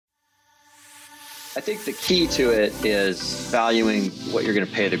I think the key to it is valuing what you're going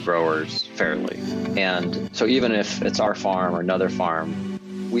to pay the growers fairly. And so even if it's our farm or another farm,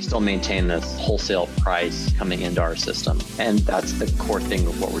 we still maintain this wholesale price coming into our system. And that's the core thing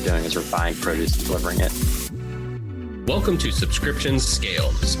of what we're doing is we're buying produce and delivering it. Welcome to Subscriptions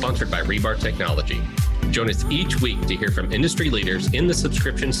Scaled, sponsored by Rebar Technology. Join us each week to hear from industry leaders in the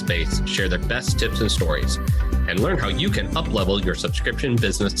subscription space, share their best tips and stories, and learn how you can up-level your subscription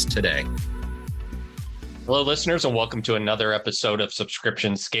business today. Hello, listeners, and welcome to another episode of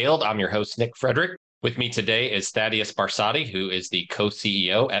Subscriptions Scaled. I'm your host, Nick Frederick. With me today is Thaddeus Barsotti, who is the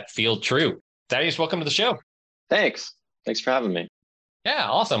co-CEO at FieldTrue. Thaddeus, welcome to the show. Thanks for having me. Yeah,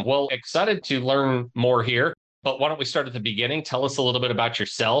 awesome. Well, excited to learn more here, but why don't we start at the beginning? Tell us a little bit about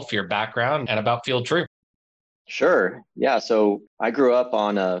yourself, your background, and about FieldTrue. Sure. Yeah. So I grew up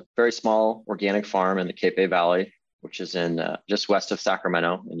on a very small organic farm in the Cape Bay Valley, which is in just west of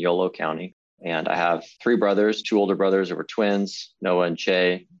Sacramento in Yolo County. And I have three brothers, two older brothers who were twins, Noah and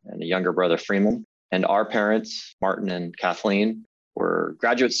Che, and a younger brother, Freeman. And our parents, Martin and Kathleen, were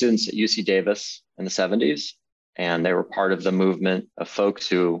graduate students at UC Davis in the 70s. And they were part of the movement of folks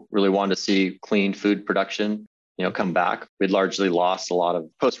who really wanted to see clean food production, come back. We'd largely lost a lot of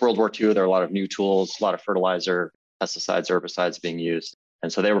post-World War II. There were a lot of new tools, a lot of fertilizer, pesticides, herbicides being used.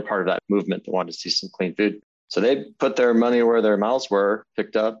 And so they were part of that movement that wanted to see some clean food. So they put their money where their mouths were,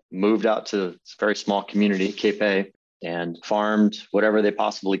 picked up, moved out to this very small community, Cape Bay, and farmed whatever they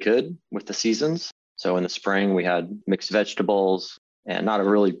possibly could with the seasons. So in the spring, we had mixed vegetables and not a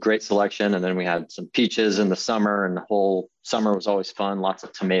really great selection. And then we had some peaches in the summer, and the whole summer was always fun. Lots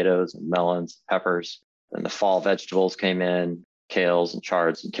of tomatoes and melons, peppers. And the fall vegetables came in, kales and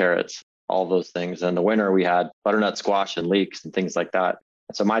chards and carrots, all those things. And in the winter, we had butternut squash and leeks and things like that.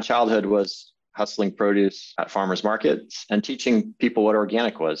 And so my childhood was hustling produce at farmers markets and teaching people what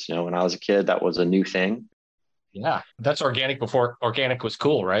organic was. When I was a kid, that was a new thing. Yeah, that's organic before organic was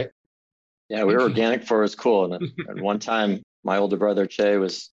cool, right? Yeah, we were organic before it was cool. And at one time, my older brother, Che,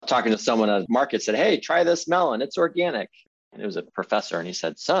 was talking to someone at a market, said, "Hey, try this melon. It's organic." And it was a professor. And he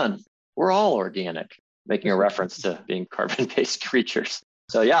said, "Son, we're all organic," making a reference to being carbon-based creatures.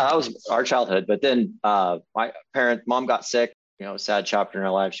 So yeah, that was our childhood. But then my mom got sick, a sad chapter in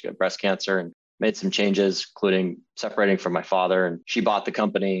her life. She got breast cancer and made some changes, including separating from my father. And she bought the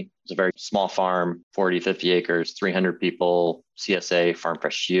company. It was a very small farm, 40, 50 acres, 300 people, CSA, Farm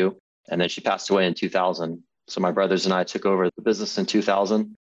Fresh to You. And then she passed away in 2000. So my brothers and I took over the business in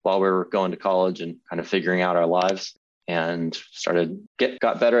 2000 while we were going to college and kind of figuring out our lives, and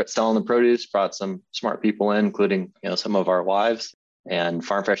got better at selling the produce, brought some smart people in, including, some of our wives. And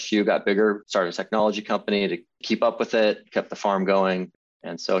Farm Fresh to You got bigger, started a technology company to keep up with it, kept the farm going.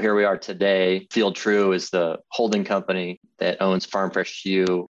 And so here we are today. FieldTrue is the holding company that owns Farm Fresh to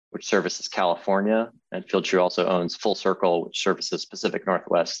You, which services California. And FieldTrue also owns Full Circle, which services Pacific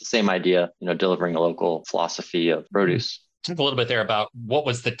Northwest. The same idea, delivering a local philosophy of produce. Talk a little bit there about what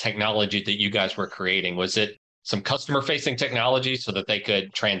was the technology that you guys were creating. Was it some customer-facing technology so that they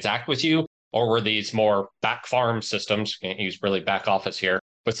could transact with you? Or were these more back farm systems, can't use really back office here,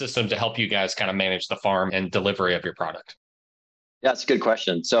 but systems to help you guys kind of manage the farm and delivery of your product? Yeah, it's a good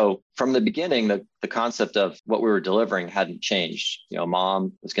question. So from the beginning, the concept of what we were delivering hadn't changed.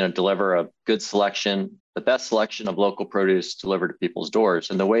 Mom was going to deliver a good selection, the best selection of local produce delivered to people's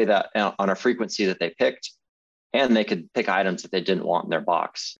doors. And the way that on a frequency that they picked, and they could pick items that they didn't want in their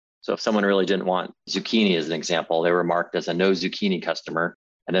box. So if someone really didn't want zucchini as an example, they were marked as a no zucchini customer.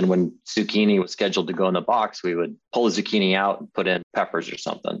 And then when zucchini was scheduled to go in the box, we would pull the zucchini out and put in peppers or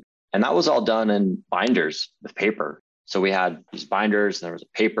something. And that was all done in binders with paper. So we had these binders, and there was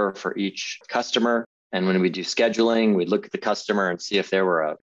a paper for each customer. And when we do scheduling, we'd look at the customer and see if they were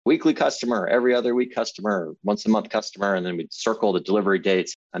a weekly customer, or every other week customer, or once a month customer. And then we'd circle the delivery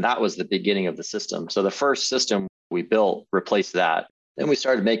dates. And that was the beginning of the system. So the first system we built replaced that. Then we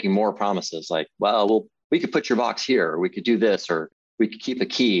started making more promises like, well, we could put your box here, or we could do this, or we could keep a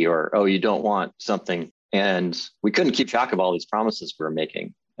key, or, oh, you don't want something. And we couldn't keep track of all these promises we were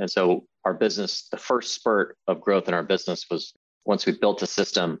making. And so our business, the first spurt of growth in our business was once we built a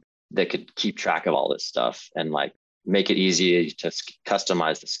system that could keep track of all this stuff and make it easy to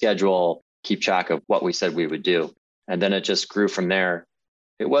customize the schedule, keep track of what we said we would do. And then it just grew from there.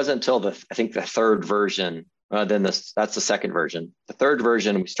 It wasn't until the third version, that's the second version. The third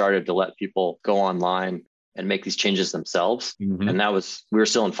version, we started to let people go online and make these changes themselves. Mm-hmm. And we were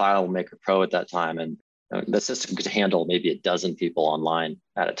still in FileMaker Pro at that time. And the system could handle maybe a dozen people online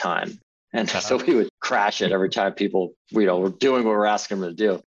at a time. And so we would crash it every time people, were doing what we're asking them to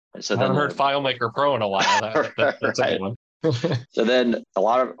do. And so I haven't heard FileMaker Pro in a while. That's a good one. So then a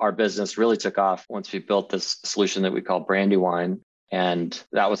lot of our business really took off once we built this solution that we call Brandywine. And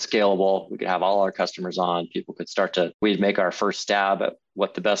that was scalable. We could have all our customers on. People could we'd make our first stab at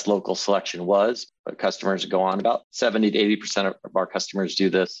what the best local selection was, but customers would go on. About 70 to 80% of our customers do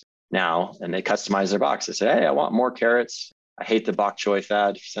this now, and they customize their box. They say, hey, I want more carrots. I hate the bok choy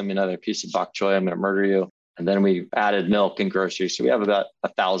fad. If you send me another piece of bok choy, I'm going to murder you. And then we added milk and groceries. So we have about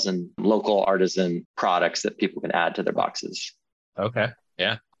 1,000 local artisan products that people can add to their boxes. Okay.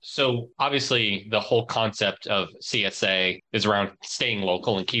 Yeah. So obviously the whole concept of CSA is around staying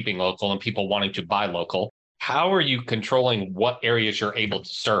local and keeping local and people wanting to buy local. How are you controlling what areas you're able to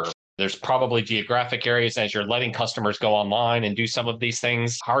serve? There's probably geographic areas as you're letting customers go online and do some of these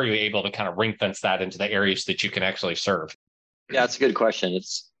things. How are you able to kind of ring fence that into the areas that you can actually serve? Yeah, it's a good question.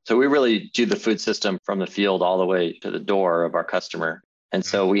 So we really do the food system from the field all the way to the door of our customer. And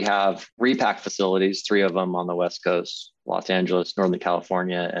so we have repack facilities, 3 of them on the West Coast, Los Angeles, Northern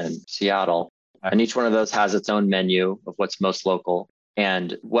California, and Seattle. And each one of those has its own menu of what's most local.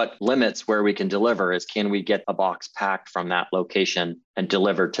 And what limits where we can deliver is, can we get a box packed from that location and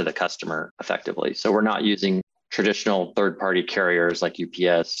delivered to the customer effectively? So we're not using traditional third-party carriers like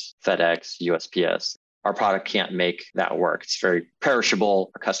UPS, FedEx, USPS. Our product can't make that work. It's very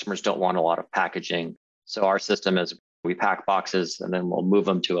perishable. Our customers don't want a lot of packaging. So our system is, we pack boxes and then we'll move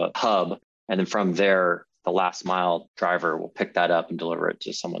them to a hub. And then from there, the last mile driver will pick that up and deliver it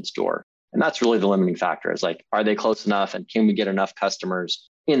to someone's door. And that's really the limiting factor, is like, are they close enough? And can we get enough customers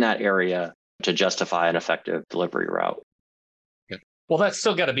in that area to justify an effective delivery route? Well, that's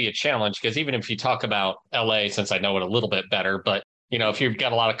still got to be a challenge, because even if you talk about LA, since I know it a little bit better, but if you've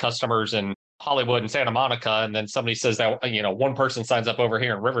got a lot of customers in Hollywood and Santa Monica, and then somebody says that, one person signs up over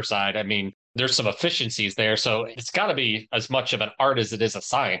here in Riverside, I mean, there's some efficiencies there. So it's got to be as much of an art as it is a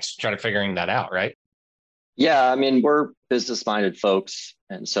science to try to figuring that out, right? Yeah, I mean, we're business-minded folks.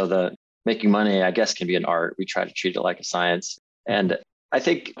 And so the making money, I guess, can be an art. We try to treat it like a science. And I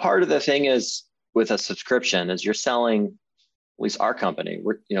think part of the thing is, with a subscription, is you're selling, at least our company,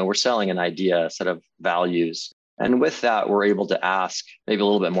 we're selling an idea, a set of values. And with that, we're able to ask maybe a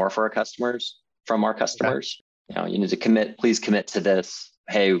little bit more from our customers. Okay. You need to please commit to this.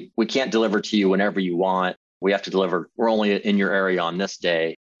 Hey, we can't deliver to you whenever you want. We have to deliver. We're only in your area on this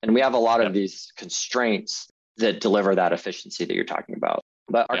day. And we have a lot of these constraints that deliver that efficiency that you're talking about.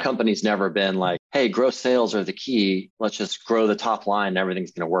 But our company's never been like, hey, gross sales are the key. Let's just grow the top line and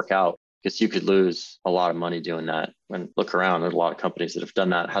everything's going to work out. Because you could lose a lot of money doing that. When look around, there's a lot of companies that have done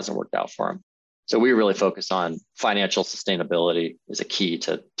that. It hasn't worked out for them. So we really focus on financial sustainability as a key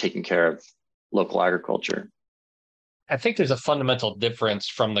to taking care of local agriculture. I think there's a fundamental difference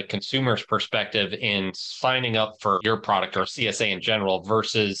from the consumer's perspective in signing up for your product or CSA in general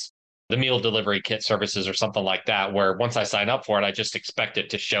versus the meal delivery kit services or something like that, where once I sign up for it, I just expect it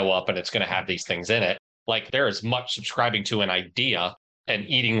to show up and it's going to have these things in it. Like, there is much subscribing to an idea and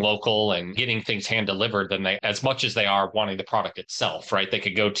eating local and getting things hand delivered than as much as they are wanting the product itself, right? They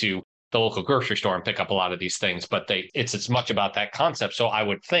could go to the local grocery store and pick up a lot of these things, but it's as much about that concept. So I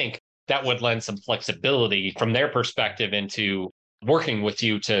would think that would lend some flexibility from their perspective into working with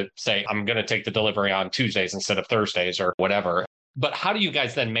you to say, I'm going to take the delivery on Tuesdays instead of Thursdays or whatever. But how do you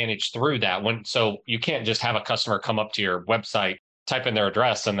guys then manage through that? So you can't just have a customer come up to your website, type in their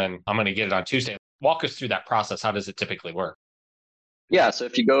address, and then I'm going to get it on Tuesday. Walk us through that process. How does it typically work? Yeah. So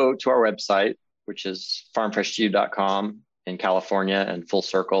if you go to our website, which is farmfreshtoyou.com in California and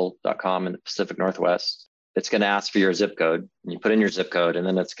fullcircle.com in the Pacific Northwest, it's going to ask for your zip code. And you put in your zip code, and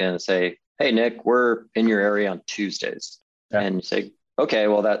then it's going to say, hey, Nick, we're in your area on Tuesdays. Yeah. And you say, okay,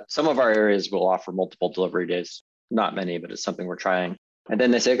 well, some of our areas will offer multiple delivery days. Not many, but it's something we're trying. And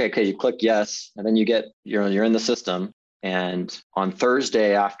then they say, okay, you click yes. And then you're in the system. And on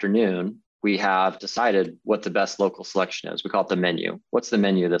Thursday afternoon, we have decided what the best local selection is. We call it the menu. What's the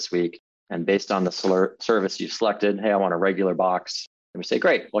menu this week? And based on the service you've selected, hey, I want a regular box. And we say,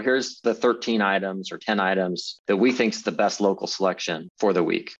 great, well, here's the 13 items or 10 items that we think is the best local selection for the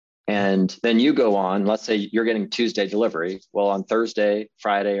week. And then you go on, let's say you're getting Tuesday delivery. Well, on Thursday,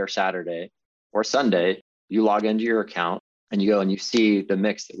 Friday, or Saturday, or Sunday, you log into your account and you go and you see the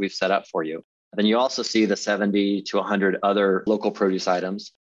mix that we've set up for you. And then you also see the 70 to 100 other local produce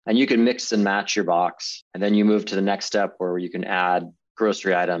items. And you can mix and match your box. And then you move to the next step where you can add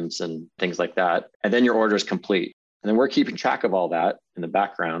grocery items and things like that. And then your order is complete. And then we're keeping track of all that in the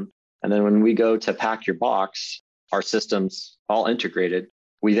background. And then when we go to pack your box, our system's all integrated.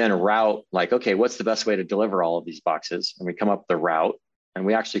 We then route like, okay, what's the best way to deliver all of these boxes? And we come up with the route, and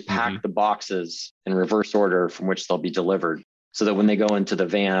we actually pack the boxes in reverse order from which they'll be delivered, so that when they go into the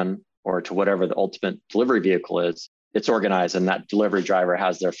van or to whatever the ultimate delivery vehicle is, it's organized, and that delivery driver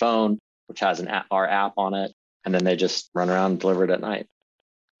has their phone, which has our app on it, and then they just run around and deliver it at night.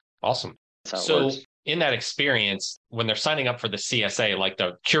 Awesome. That's how it So works. in that experience, when they're signing up for the CSA, like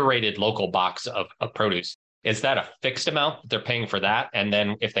the curated local box of produce, is that a fixed amount that they're paying for that? And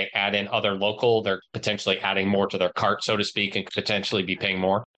then if they add in other local, they're potentially adding more to their cart, so to speak, and potentially be paying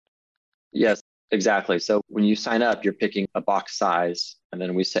more? Yes, exactly. So when you sign up, you're picking a box size, and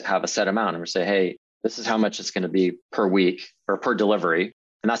then we have a set amount, and we say, hey, this is how much it's going to be per week or per delivery.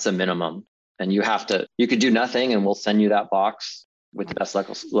 And that's a minimum. And you could do nothing, and we'll send you that box with the best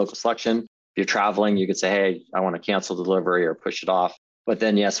local selection. If you're traveling, you could say, hey, I want to cancel the delivery or push it off. But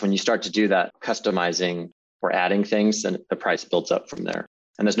then, yes, when you start to do that customizing or adding things, then the price builds up from there.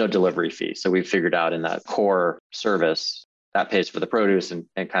 And there's no delivery fee. So we've figured out in that core service that pays for the produce and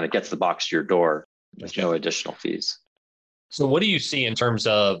kind of gets the box to your door. There's no additional fees. So what do you see in terms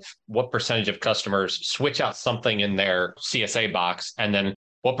of what percentage of customers switch out something in their CSA box? And then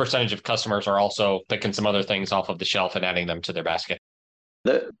what percentage of customers are also picking some other things off of the shelf and adding them to their basket?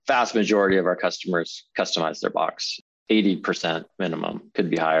 The vast majority of our customers customize their box, 80% minimum,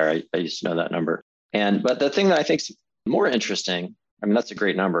 could be higher. I used to know that number. But the thing that I think is more interesting, I mean, that's a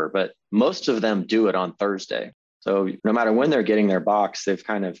great number, but most of them do it on Thursday. So no matter when they're getting their box, they've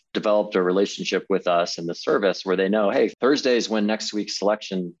kind of developed a relationship with us and the service where they know, hey, Thursday is when next week's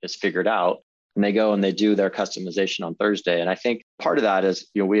selection is figured out. And they go and they do their customization on Thursday. And I think part of that is,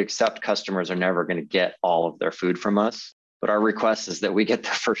 we accept customers are never going to get all of their food from us, but our request is that we get the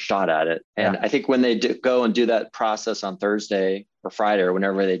first shot at it. And I think when they go and do that process on Thursday or Friday or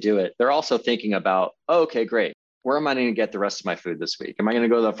whenever they do it, they're also thinking about, oh, okay, great. Where am I going to get the rest of my food this week? Am I going to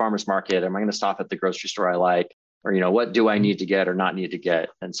go to the farmer's market? Am I going to stop at the grocery store I like? Or, what do I need to get or not need to get?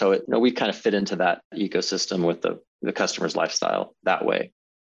 And so, we kind of fit into that ecosystem with the customer's lifestyle that way.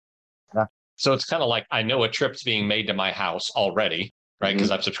 Yeah. So it's kind of like, I know a trip's being made to my house already, right? Because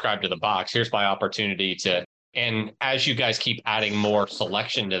I've subscribed to the box. Here's my opportunity and as you guys keep adding more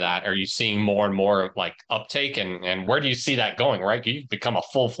selection to that, are you seeing more and more like uptake? And where do you see that going, right? You've become a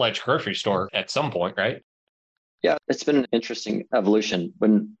full-fledged grocery store at some point, right? Yeah, it's been an interesting evolution.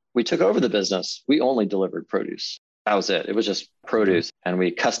 When we took over the business, we only delivered produce. That was it. It was just produce. And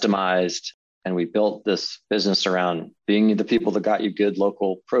we customized and we built this business around being the people that got you good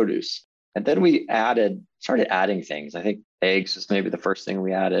local produce. And then we started adding things. I think eggs was maybe the first thing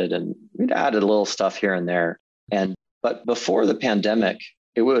we added, and we'd added a little stuff here and there. But before the pandemic,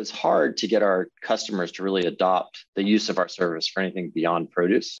 it was hard to get our customers to really adopt the use of our service for anything beyond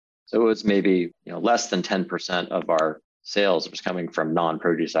produce. So it was maybe less than 10% of our sales was coming from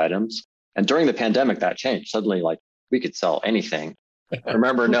non-produce items. And during the pandemic, that changed. Suddenly, we could sell anything. I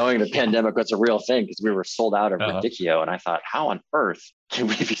remember knowing the pandemic was a real thing because we were sold out of Radicchio. And I thought, how on earth can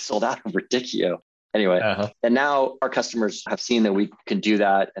we be sold out of Radicchio? Anyway, and now our customers have seen that we can do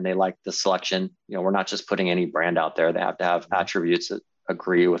that and they like the selection. We're not just putting any brand out there. They have to have attributes that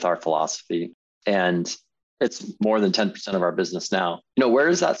agree with our philosophy. And it's more than 10% of our business now. Where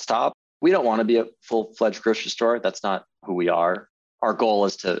does that stop? We don't want to be a full-fledged grocery store. That's not who we are. Our goal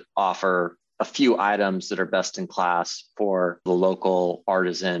is to offer a few items that are best in class for the local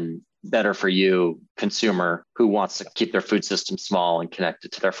artisan, better for you consumer who wants to keep their food system small and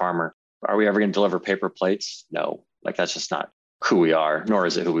connected to their farmer. Are we ever going to deliver paper plates? No, that's just not who we are, nor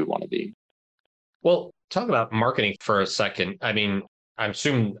is it who we want to be. Well, talk about marketing for a second. I mean, I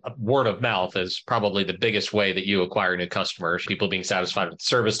assume word of mouth is probably the biggest way that you acquire new customers, people being satisfied with the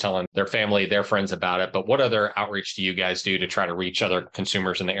service, telling their family, their friends about it. But what other outreach do you guys do to try to reach other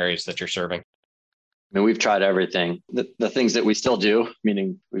consumers in the areas that you're serving? I mean, we've tried everything. The things that we still do,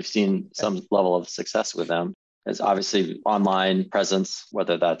 meaning we've seen some level of success with them, is obviously online presence,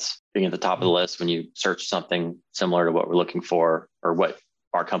 whether that's being at the top of the list when you search something similar to what we're looking for or what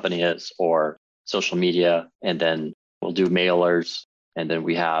our company is, or social media. And then we'll do mailers. And then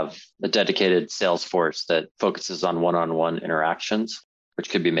we have a dedicated sales force that focuses on one-on-one interactions, which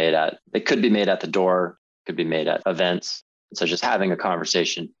could be made at the door, could be made at events. So just having a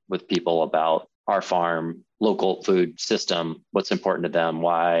conversation with people about our farm, local food system, what's important to them,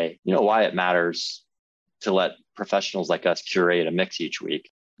 why it matters to let professionals like us curate a mix each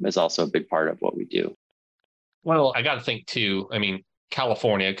week is also a big part of what we do. Well, I got to think too, I mean,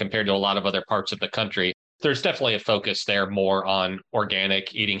 California compared to a lot of other parts of the country, there's definitely a focus there more on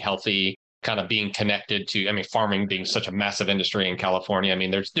organic, eating healthy, kind of being connected to, I mean, farming being such a massive industry in California. I mean,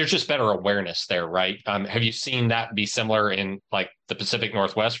 there's just better awareness there, right? Have you seen that be similar in the Pacific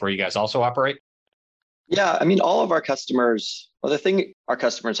Northwest where you guys also operate? Yeah, I mean, all of our customers, the thing our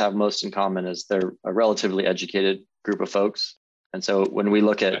customers have most in common is they're a relatively educated group of folks. And so when we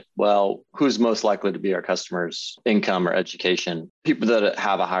look at, well, who's most likely to be our customers' income or education, people that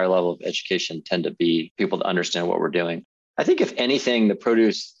have a higher level of education tend to be people that understand what we're doing. I think if anything,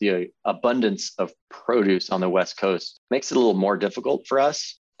 the abundance of produce on the West Coast makes it a little more difficult for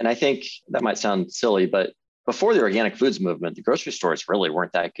us. And I think that might sound silly, but before the organic foods movement, the grocery stores really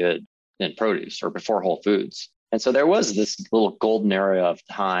weren't that good in produce, or before Whole Foods. And so there was this little golden era of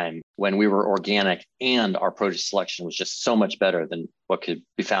time when we were organic and our produce selection was just so much better than what could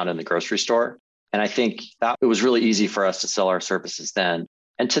be found in the grocery store. And I think that it was really easy for us to sell our services then.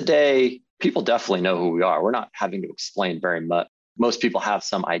 And today, people definitely know who we are. We're not having to explain very much. Most people have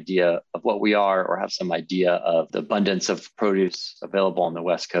some idea of what we are, or have some idea of the abundance of produce available on the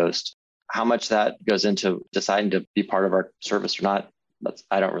West Coast. How much that goes into deciding to be part of our service or not,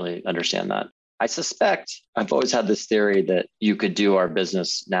 I don't really understand that. I suspect, I've always had this theory that you could do our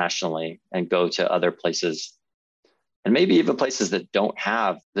business nationally and go to other places, and maybe even places that don't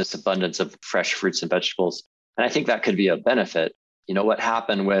have this abundance of fresh fruits and vegetables. And I think that could be a benefit. You know, what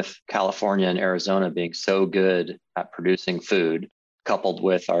happened with California and Arizona being so good at producing food, coupled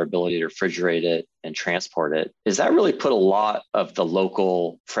with our ability to refrigerate it and transport it, is that really put a lot of the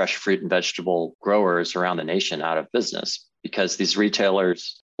local fresh fruit and vegetable growers around the nation out of business, because these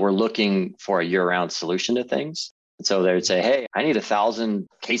retailers were looking for a year-round solution to things. And so they would say, hey, I need 1,000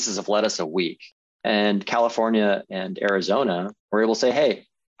 cases of lettuce a week. And California and Arizona were able to say, hey,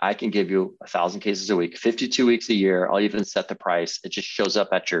 I can give you 1,000 cases a week, 52 weeks a year. I'll even set the price. It just shows up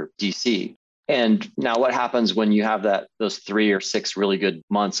at your DC. And now what happens when you have those 3 or 6 really good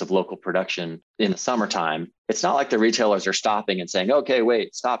months of local production in the summertime? It's not like the retailers are stopping and saying, okay,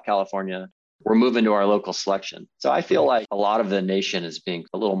 wait, stop, California. We're moving to our local selection. So I feel like a lot of the nation is being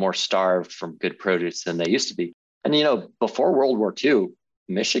a little more starved from good produce than they used to be. And, you know, before World War II,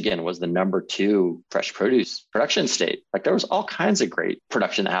 Michigan was the number 2 fresh produce production state. Like, there was all kinds of great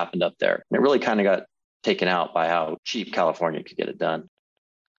production that happened up there. And it really kind of got taken out by how cheap California could get it done.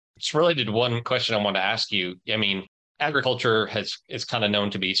 It's related to one question I want to ask you. I mean, agriculture is kind of known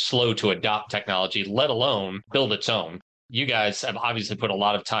to be slow to adopt technology, let alone build its own. You guys have obviously put a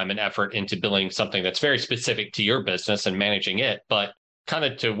lot of time and effort into building something that's very specific to your business and managing it. But kind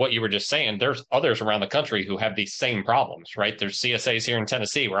of to what you were just saying, there's others around the country who have these same problems, right? There's CSAs here in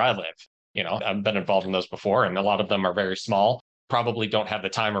Tennessee where I live. You know, I've been involved in those before, and a lot of them are very small, probably don't have the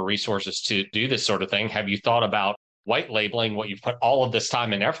time or resources to do this sort of thing. Have you thought about white labeling what you've put all of this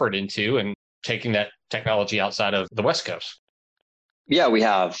time and effort into and taking that technology outside of the West Coast? Yeah, we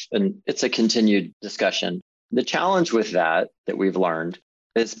have. And it's a continued discussion. The challenge with that we've learned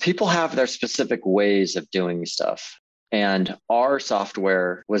is people have their specific ways of doing stuff. And our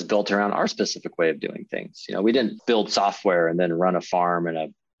software was built around our specific way of doing things. You know, we didn't build software and then run a farm and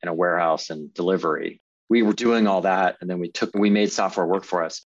a warehouse and delivery. We were doing all that. And then we made software work for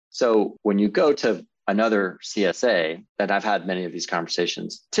us. So when you go to another CSA, and I've had many of these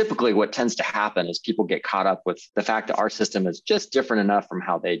conversations, typically what tends to happen is people get caught up with the fact that our system is just different enough from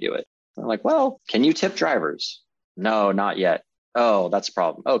how they do it. I'm like, well, can you tip drivers? No, not yet. Oh, that's a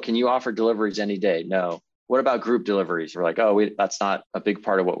problem. Oh, can you offer deliveries any day? No. What about group deliveries? We're like, oh, that's not a big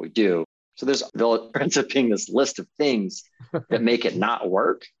part of what we do. So there ends up being this list of things that make it not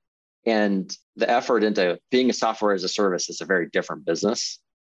work. And the effort into being a software as a service is a very different business.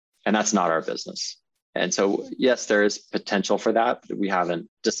 And that's not our business. And so, yes, there is potential for that, but we haven't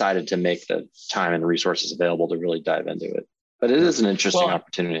decided to make the time and resources available to really dive into it. But it is an interesting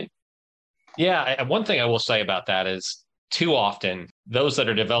opportunity. Yeah. One thing I will say about that is, too often, those that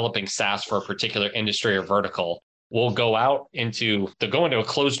are developing SaaS for a particular industry or vertical will go into a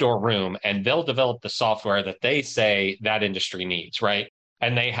closed door room and they'll develop the software that they say that industry needs, right?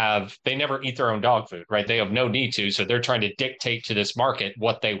 And they never eat their own dog food, right? They have no need to. So they're trying to dictate to this market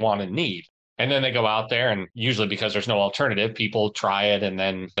what they want and need. And then they go out there, and usually because there's no alternative, people try it and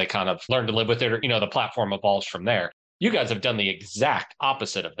then they kind of learn to live with it, or, the platform evolves from there. You guys have done the exact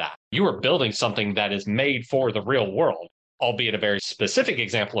opposite of that. You are building something that is made for the real world, albeit a very specific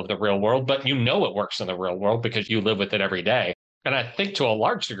example of the real world, but it works in the real world because you live with it every day. And I think to a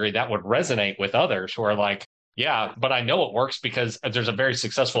large degree that would resonate with others who are like, yeah, but I know it works because there's a very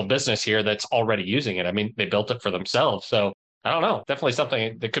successful business here that's already using it. I mean, they built it for themselves. So I don't know, definitely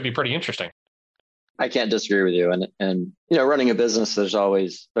something that could be pretty interesting. I can't disagree with you. And running a business, there's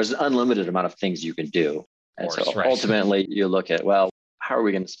an unlimited amount of things you can do. And so ultimately you look at, well, how are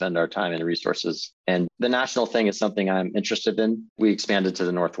we going to spend our time and resources? And the national thing is something I'm interested in. We expanded to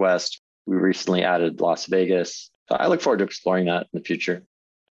the Northwest. We recently added Las Vegas. So I look forward to exploring that in the future.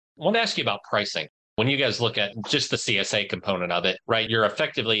 I want to ask you about pricing. When you guys look at just the CSA component of it, right, you're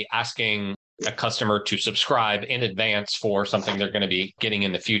effectively asking a customer to subscribe in advance for something they're going to be getting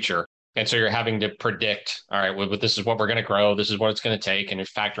in the future. And so you're having to predict, all right, well, this is what we're going to grow. This is what it's going to take. And you're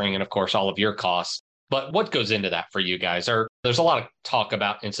factoring in, of course, all of your costs. But what goes into that for you guys? There's a lot of talk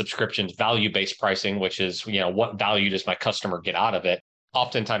about in subscriptions, value-based pricing, which is, what value does my customer get out of it?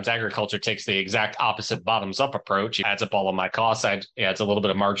 Oftentimes agriculture takes the exact opposite bottoms-up approach. It adds up all of my costs, adds a little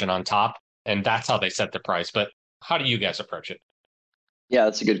bit of margin on top. And that's how they set the price. But how do you guys approach it? Yeah,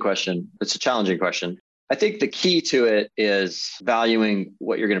 that's a good question. It's a challenging question. I think the key to it is valuing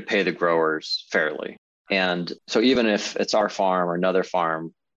what you're going to pay the growers fairly. And so even if it's our farm or another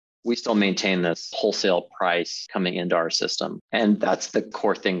farm, we still maintain this wholesale price coming into our system. And that's the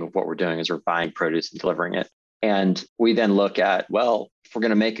core thing of what we're doing is we're buying produce and delivering it. And we then look at, well, if we're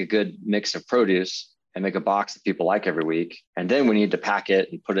going to make a good mix of produce and make a box that people like every week, and then we need to pack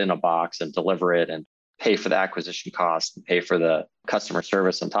it and put it in a box and deliver it and pay for the acquisition cost and pay for the customer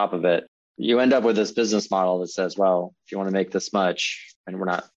service on top of it, you end up with this business model that says, well, if you want to make this much and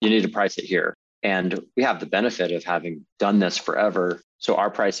you need to price it here. And we have the benefit of having done this forever. So our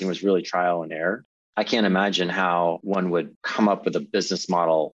pricing was really trial and error. I can't imagine how one would come up with a business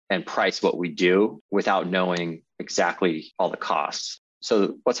model and price what we do without knowing exactly all the costs.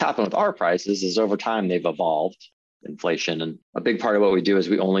 So what's happened with our prices is over time, they've evolved. Inflation. And a big part of what we do is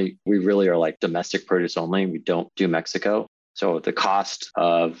we really are like domestic produce only. We don't do Mexico. So the cost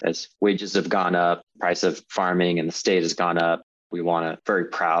as wages have gone up, price of farming in the state has gone up. We want to very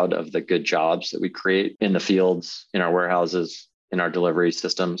proud of the good jobs that we create in the fields, in our warehouses, in our delivery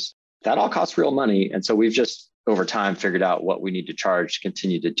systems. That all costs real money. And so we've just over time figured out what we need to charge to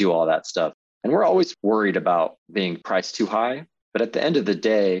continue to do all that stuff. And we're always worried about being priced too high. But at the end of the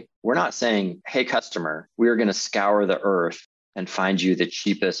day, we're not saying, hey, customer, we are going to scour the earth and find you the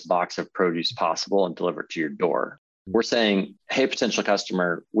cheapest box of produce possible and deliver it to your door. We're saying, hey, potential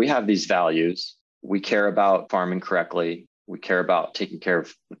customer, we have these values. We care about farming correctly. We care about taking care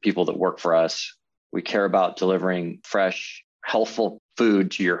of the people that work for us. We care about delivering fresh, healthful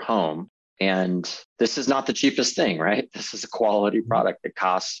food to your home. And this is not the cheapest thing, right? This is a quality product that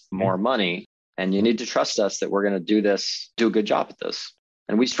costs more money. And you need to trust us that we're going to do a good job at this.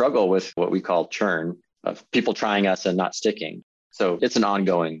 And we struggle with what we call churn of people trying us and not sticking. So it's an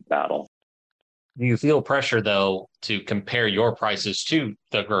ongoing battle. Do you feel pressure, though, to compare your prices to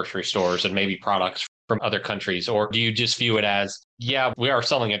the grocery stores and maybe products from other countries? Or do you just view it as, yeah, we are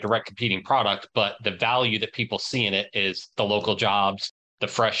selling a direct competing product, but the value that people see in it is the local jobs, the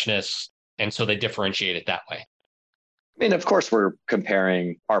freshness, and so they differentiate it that way? I mean, of course, we're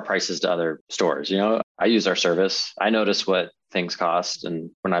comparing our prices to other stores. I use our service. I notice what things cost. And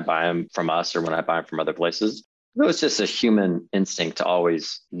when I buy them from us or when I buy them from other places, it's just a human instinct to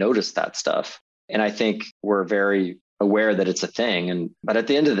always notice that stuff. And I think we're very aware that it's a thing. But at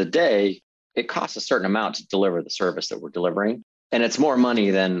the end of the day, it costs a certain amount to deliver the service that we're delivering. And it's more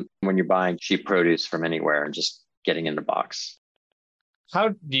money than when you're buying cheap produce from anywhere and just getting in the box. How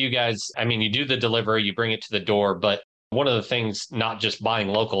do you guys, you do the delivery, you bring it to the door, but one of the things, not just buying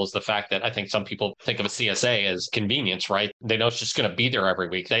local, is the fact that I think some people think of a CSA as convenience, right? They know it's just going to be there every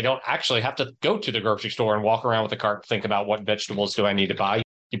week. They don't actually have to go to the grocery store and walk around with a cart and think about what vegetables do I need to buy.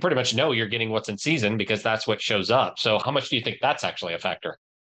 You pretty much know you're getting what's in season because that's what shows up. So how much do you think that's actually a factor?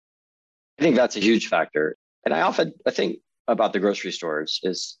 I think that's a huge factor. And I think about the grocery stores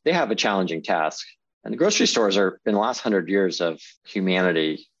is they have a challenging task. And the grocery stores are, in the last 100 years of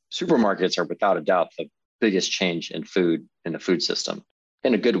humanity, supermarkets are without a doubt the biggest change in food, in the food system,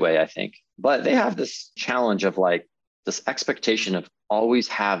 in a good way, I think. But they have this challenge of this expectation of always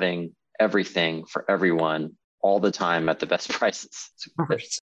having everything for everyone all the time at the best prices.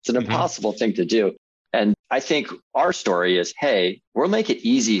 It's an impossible thing to do. And I think our story is, hey, we'll make it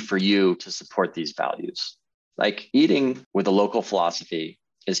easy for you to support these values. Like eating with a local philosophy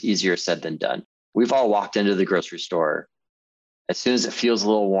is easier said than done. We've all walked into the grocery store as soon as it feels a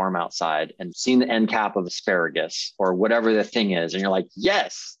little warm outside and seen the end cap of asparagus or whatever the thing is. And you're like,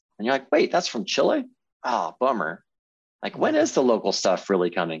 yes. And you're like, wait, that's from Chile? Oh, bummer. Like, when is the local stuff really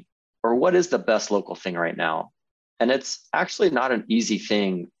coming? Or what is the best local thing right now? And it's actually not an easy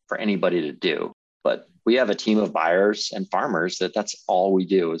thing for anybody to do. But we have a team of buyers and farmers that's all we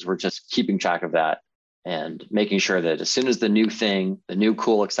do is we're just keeping track of that and making sure that as soon as the new thing, the new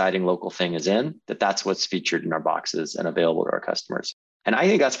cool, exciting local thing is in, that's what's featured in our boxes and available to our customers. And I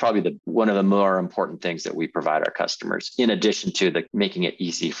think that's probably one of the more important things that we provide our customers, in addition to making it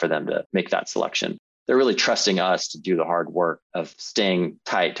easy for them to make that selection. They're really trusting us to do the hard work of staying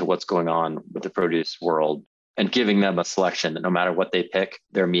tight to what's going on with the produce world and giving them a selection that no matter what they pick,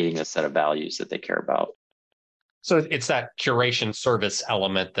 they're meeting a set of values that they care about. So it's that curation service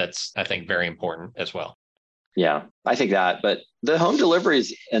element that's, I think, very important as well. Yeah, I think that. But the home delivery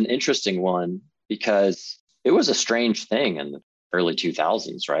is an interesting one because it was a strange thing in the early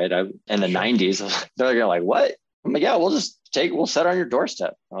 2000s, right? In the 90s, they're like, what? I'm like, yeah, we'll set on your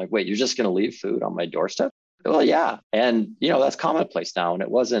doorstep. I'm like, wait, you're just going to leave food on my doorstep? Well, yeah. And, that's commonplace now. And it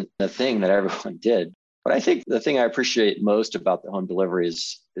wasn't the thing that everyone did. But I think the thing I appreciate most about the home delivery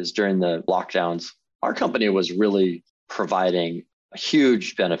is during the lockdowns, our company was really providing a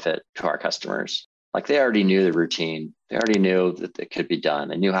huge benefit to our customers. Like they already knew the routine. They already knew that it could be done.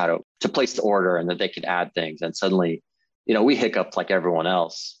 They knew how to place the order and that they could add things. And suddenly, we hiccuped like everyone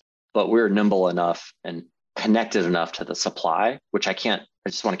else, but we were nimble enough and connected enough to the supply, which I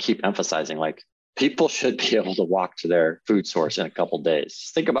just want to keep emphasizing, like people should be able to walk to their food source in a couple of days.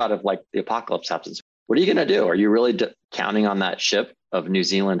 Just think about if like the apocalypse happens. What are you going to do? Are you really counting on that ship of New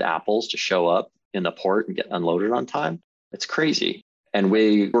Zealand apples to show up in the port and get unloaded on time? It's crazy. And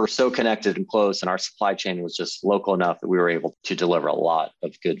we were so connected and close, and our supply chain was just local enough that we were able to deliver a lot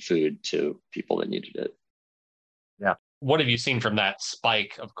of good food to people that needed it. Yeah. What have you seen from that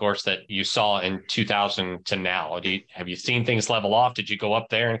spike, of course, that you saw in 2000 to now? Have you seen things level off? Did you go up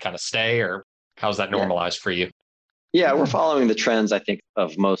there and kind of stay, or how's that normalized for you? Yeah, we're following the trends, I think,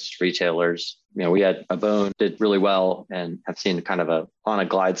 of most retailers. We had a Bone did really well and have seen kind of on a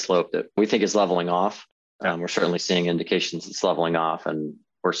glide slope that we think is leveling off. We're certainly seeing indications it's leveling off, and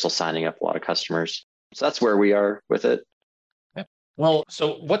we're still signing up a lot of customers. So that's where we are with it. Yeah. Well,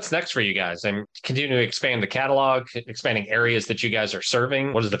 so what's next for you guys? And continue to expand the catalog, expanding areas that you guys are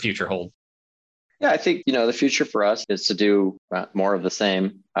serving. What does the future hold? Yeah, I think, the future for us is to do more of the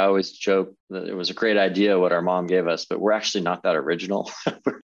same. I always joke that it was a great idea what our mom gave us, but we're actually not that original.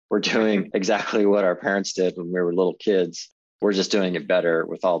 We're doing exactly what our parents did when we were little kids. We're just doing it better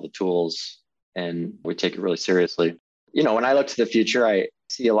with all the tools, and we take it really seriously. When I look to the future, I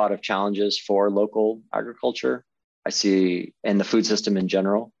see a lot of challenges for local agriculture. I see in the food system in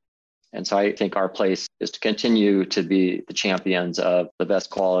general. And so I think our place is to continue to be the champions of the best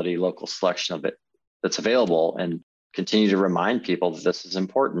quality local selection of it that's available, and continue to remind people that this is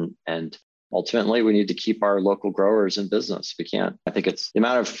important. And ultimately, we need to keep our local growers in business. We can't. I think it's the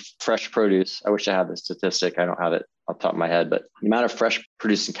amount of fresh produce. I wish I had the statistic. I don't have it off the top of my head, but the amount of fresh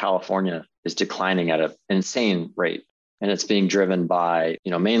produce in California is declining at an insane rate. And it's being driven by,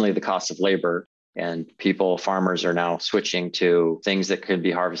 mainly the cost of labor, and farmers are now switching to things that could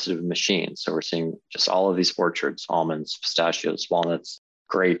be harvested with machines. So we're seeing just all of these orchards, almonds, pistachios, walnuts,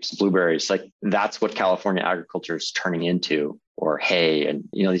 grapes, blueberries. Like that's what California agriculture is turning into, or hay. And,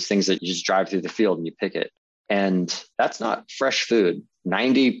 these things that you just drive through the field and you pick it. And that's not fresh food.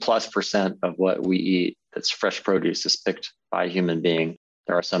 90+% of what we eat that's fresh produce is picked by a human being.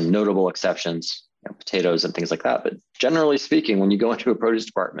 There are some notable exceptions, potatoes and things like that. But generally speaking, when you go into a produce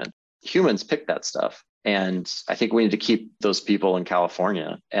department, humans pick that stuff. And I think we need to keep those people in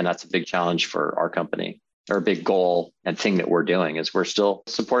California. And that's a big challenge for our company. Our big goal and thing that we're doing is we're still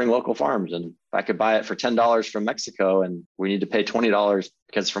supporting local farms. And if I could buy it for $10 from Mexico and we need to pay $20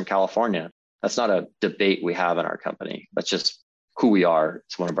 because it's from California, that's not a debate we have in our company. That's just who we are.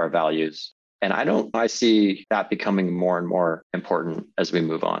 It's one of our values. And I see that becoming more and more important as we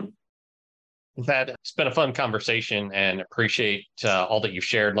move on. It's been a fun conversation, and appreciate all that you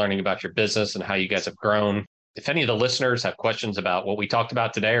shared, learning about your business and how you guys have grown. If any of the listeners have questions about what we talked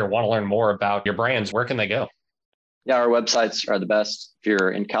about today or want to learn more about your brands, where can they go? Yeah, our websites are the best. If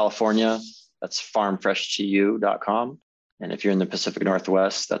you're in California, that's farmfreshtu.com. And if you're in the Pacific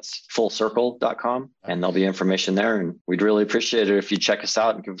Northwest, that's fullcircle.com. And there'll be information there. And we'd really appreciate it if you check us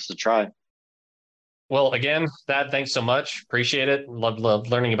out and give us a try. Well, again, Thad, thanks so much. Appreciate it. Love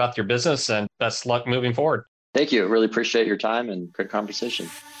learning about your business, and best luck moving forward. Thank you. Really appreciate your time and great conversation.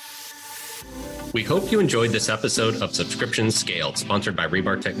 We hope you enjoyed this episode of Subscriptions Scaled, sponsored by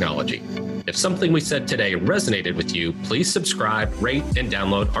Rebar Technology. If something we said today resonated with you, please subscribe, rate, and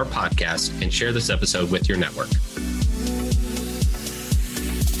download our podcast and share this episode with your network.